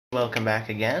Welcome back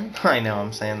again. I know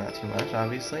I'm saying that too much,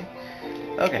 obviously.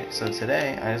 Okay, so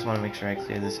today I just want to make sure I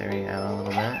clear this area out a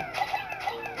little bit,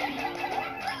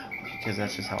 because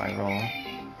that's just how I roll.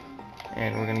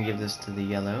 And we're gonna give this to the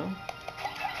yellow,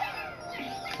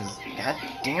 because god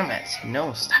damn it,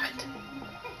 no, stop it.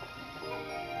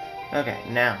 Okay,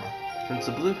 now since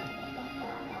the blue,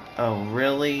 oh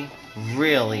really,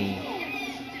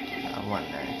 oh, what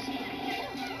next?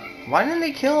 Why didn't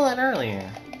they kill that earlier?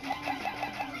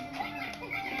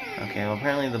 Okay, well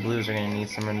apparently the blues are gonna need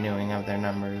some renewing of their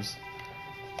numbers.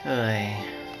 One.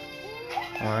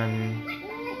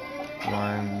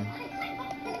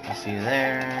 I see you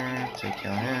there to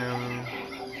kill him.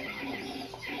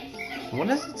 What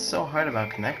is it so hard about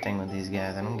connecting with these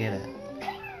guys? I don't get it.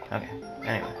 Okay,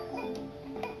 anyway.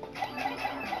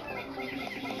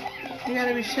 You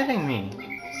gotta be shitting me.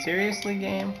 Seriously,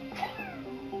 game?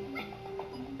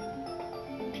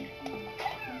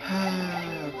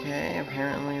 Okay,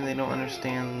 apparently they don't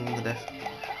understand the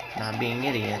not being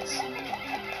idiots.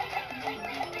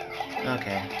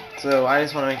 Okay, so I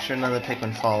just want to make sure none of the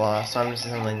Pikmin fall off, so I'm just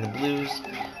assembling the blues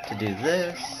to do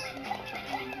this.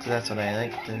 So that's what I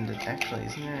like to do. Actually,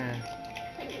 isn't there?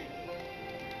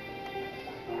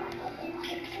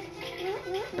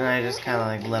 And I just kind of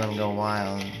like let them go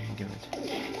wild and give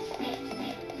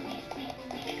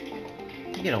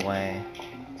it. Get away.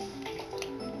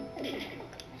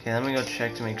 Okay, let me go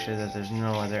check to make sure that there's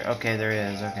no other. Okay, there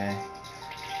is. Okay,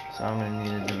 so I'm gonna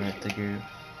need to divert the group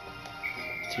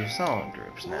to solid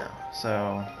groups now.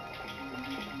 So,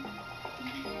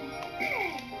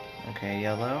 okay,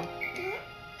 yellow.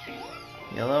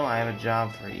 Yellow, I have a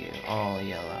job for you. All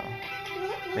yellow,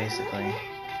 basically.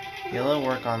 Yellow,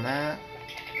 work on that.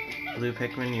 Blue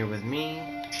Pikmin, you're with me.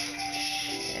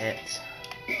 Shit.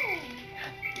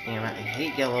 Damn, I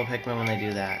hate yellow Pikmin when they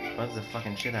do that. Bugs the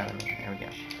fucking shit out of me. There we go.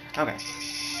 Okay.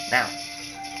 Now.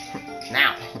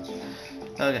 Now.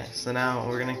 Okay, so now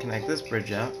we're gonna connect this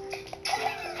bridge up.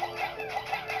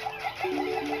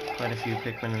 Quite a few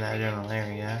Pikmin in that general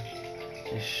area.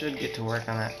 They should get to work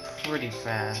on that pretty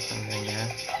fast, I'm gonna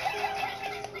guess.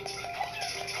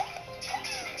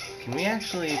 Can we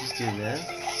actually just do this?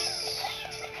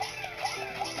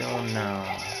 Don't know.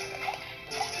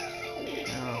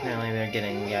 Oh, apparently they're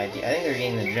getting the idea. I think they're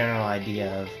getting the general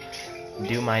idea of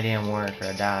do my damn work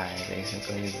or die,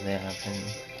 basically, is the option.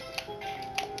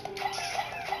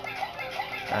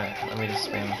 Alright, let me just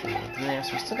spam through there.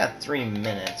 So we still got 3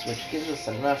 minutes, which gives us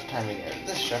enough time to get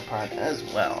this ship part as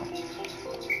well.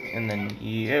 And then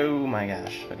oh my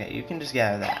gosh. Okay, you can just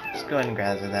gather that. Just go ahead and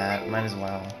gather that. Might as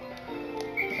well.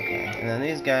 Okay, and then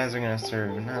these guys are going to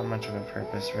serve not much of a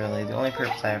purpose, really. The only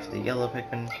purpose I have for the yellow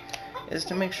Pikmin is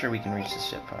to make sure we can reach the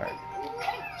ship part.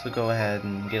 So go ahead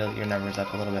and get your numbers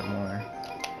up a little bit more.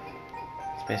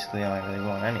 That's basically all I really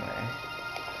want anyway.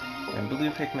 And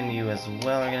blue Pikmin, you as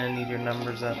well are going to need your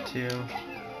numbers up too.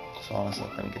 So I'll just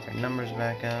let them get their numbers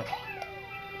back up.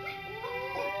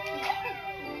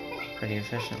 Pretty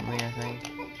efficiently, I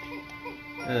think.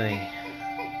 Ugh.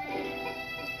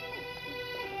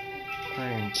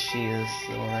 And cheese,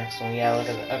 the next one. Yeah, look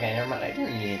at that. Okay, never mind. I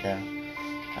didn't need them.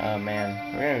 Oh man,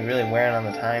 we're gonna be really wearing on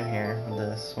the time here with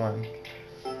this one,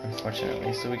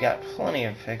 unfortunately. So we got plenty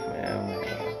of Pikmin. Oh my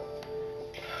god.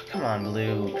 Come on,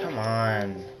 blue. Come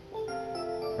on.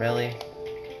 Really?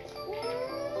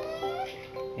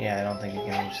 Yeah, I don't think we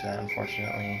can reach that,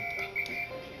 unfortunately.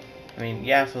 I mean,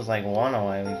 yeah, if it was like one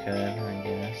away, we could, I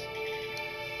guess.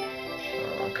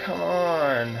 Oh, come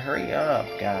on. Hurry up,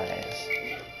 guys.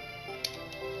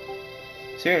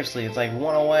 Seriously, it's like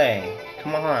one away.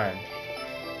 Come on.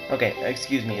 Okay,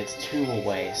 excuse me, it's 2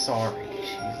 away. Sorry.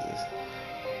 Jesus.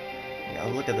 Yeah,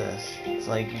 look at this. It's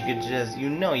like you could just, you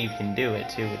know you can do it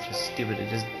too. It's just stupid.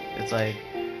 It's like,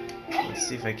 let's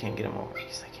see if I can't get him over.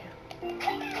 Yes, I can.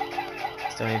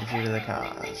 Still need a few to the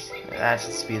cause. That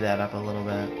should speed that up a little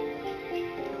bit.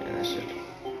 And that should be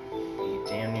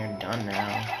damn near done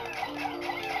now.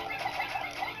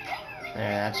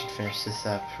 There, that should finish this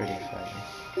up pretty funny.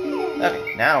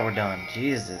 Okay, now we're done.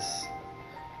 Jesus.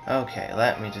 Okay,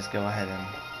 let me just go ahead and...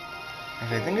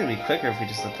 Actually, I think it would be quicker if we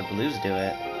just let the blues do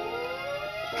it.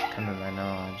 Come to my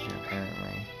knowledge,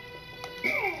 apparently.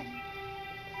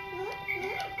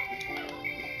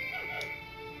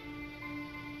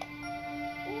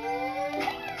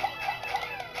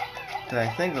 Cause I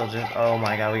think they'll just... Oh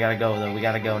my god, we gotta go, though. We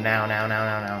gotta go now.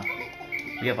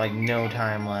 We have, like, no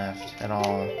time left at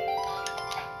all.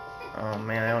 Oh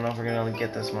man, I don't know if we're gonna be able to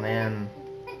get this one in.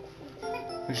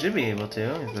 We should be able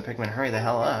to, if the Pikmin hurry the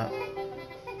hell up.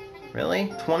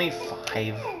 Really?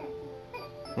 25?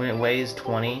 When it weighs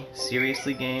 20?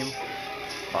 Seriously, game?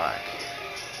 Fuck.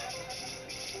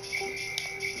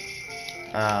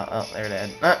 Oh, they're dead.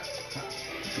 To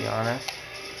be honest,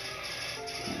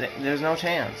 there's no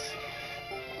chance.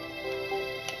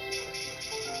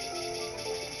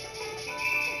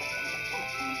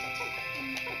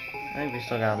 I think we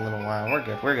still got a little while. We're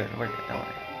good. We're good. We're good. Don't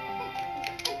worry.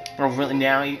 Oh, really?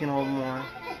 Now you can hold more?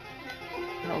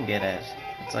 I don't get it.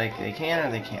 It's like they can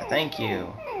or they can't. Thank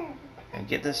you. And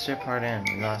get this ship part in.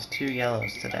 We lost 2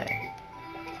 yellows today.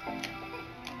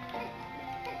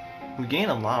 We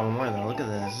gained a lot more though. Look at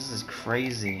this. This is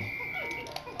crazy.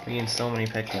 We gained so many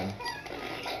pikmin.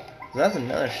 So that's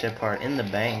another ship part in the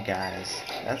bank, guys.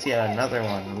 That's yet another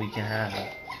one we can have to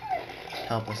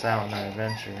help us out in our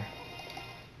adventure.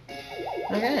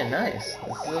 Okay, nice.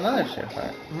 This is another ship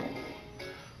part.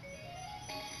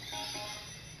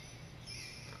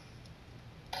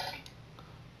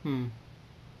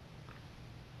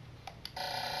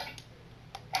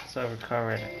 So I've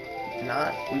recovered,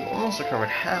 we've almost recovered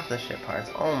half the ship parts.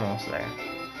 Almost there.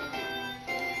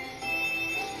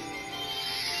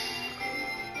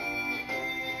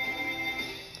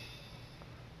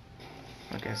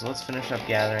 Okay, so let's finish up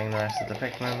gathering the rest of the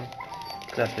pikmin.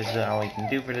 Because that's basically all we can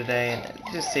do for today, and it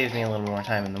just saves me a little more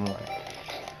time in the morning.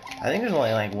 I think there's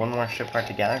only like one more ship part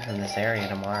to gather from this area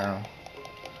tomorrow.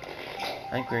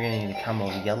 I think we're gonna need a combo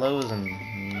of yellows, and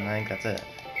I think that's it.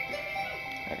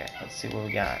 Okay, let's see what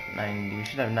we got. 90. We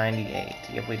should have 98.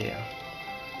 Yep, we do.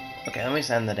 Okay, let me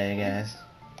just end the day, guys.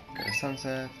 Go to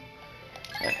sunset.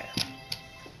 Okay.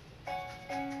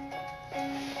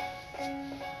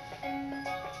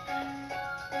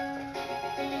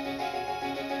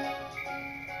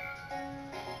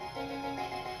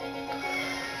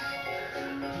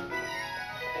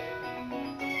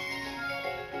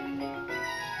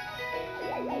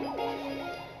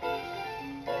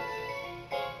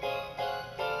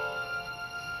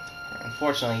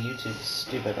 Unfortunately, YouTube is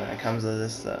stupid when it comes to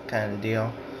this kind of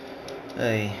deal.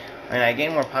 I mean, I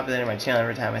gain more popularity on my channel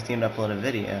every time I seem to upload a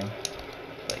video.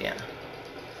 But yeah.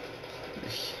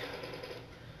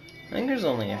 I think there's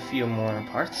only a few more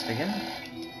parts to get.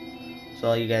 So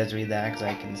I'll let you guys read that because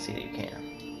I can see that you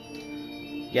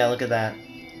can. Yeah, look at that.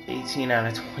 18 out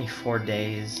of 24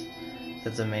 days.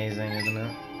 That's amazing, isn't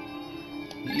it?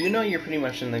 You know you're pretty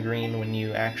much in the green when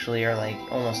you actually are like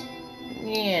almost...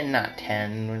 Yeah, not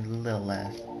 10, a little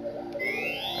less.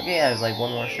 Okay, yeah, there's like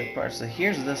one more ship part. So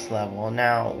here's this level.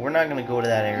 Now, we're not going to go to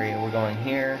that area. We're going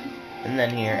here, and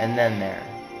then there.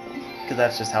 Because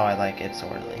that's just how I like it,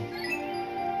 sorely.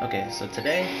 Okay, so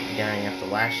today, we're getting up the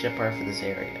last ship part for this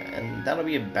area. And that'll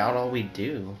be about all we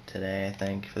do today, I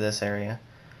think, for this area.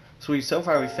 So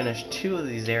far we've finished 2 of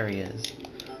these areas.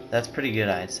 That's pretty good,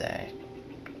 I'd say.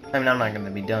 I mean, I'm not going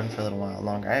to be done for a little while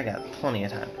longer. I got plenty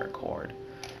of time to record.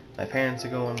 My parents are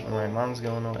going, my mom's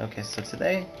going away. Okay, so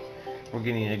today, we're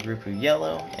going to need a group of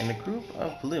yellow and a group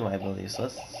of blue, I believe. So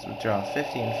let's draw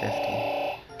 50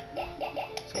 and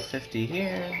 50. So 50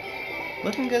 here.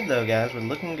 Looking good, though, guys. We're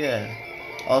looking good.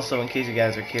 Also, in case you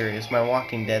guys are curious, my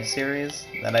Walking Dead series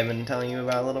that I've been telling you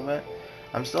about a little bit,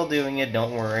 I'm still doing it.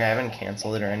 Don't worry. I haven't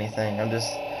canceled it or anything. I'm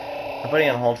putting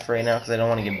it on hold for right now because I don't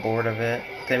want to get bored of it.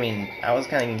 I mean, I was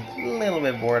kind of a little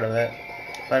bit bored of it.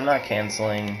 But I'm not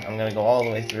canceling. I'm going to go all the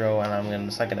way through, and I'm going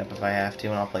to suck it up if I have to,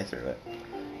 and I'll play through it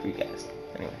for you guys.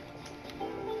 Anyway.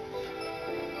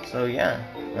 So, yeah.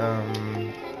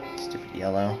 Stupid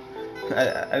yellow.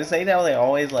 I just hate how they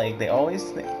always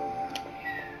think...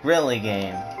 Really,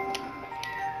 game?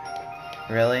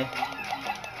 Really?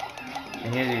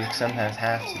 And here's what you sometimes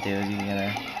have to do, is you're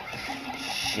gonna...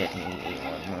 Shit, he ate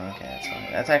one. Okay, that's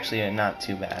fine. That's actually not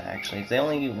too bad, actually. If they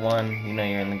only eat one, you know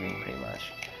you're in the green pretty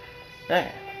much.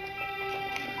 Okay.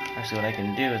 Actually, what I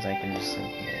can do is I can just...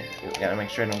 gotta make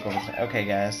sure I don't go over... Okay,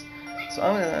 guys. So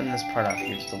I'm gonna end this part off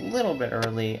here just a little bit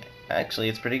early. Actually,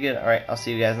 it's pretty good. Alright, I'll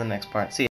see you guys in the next part. See ya.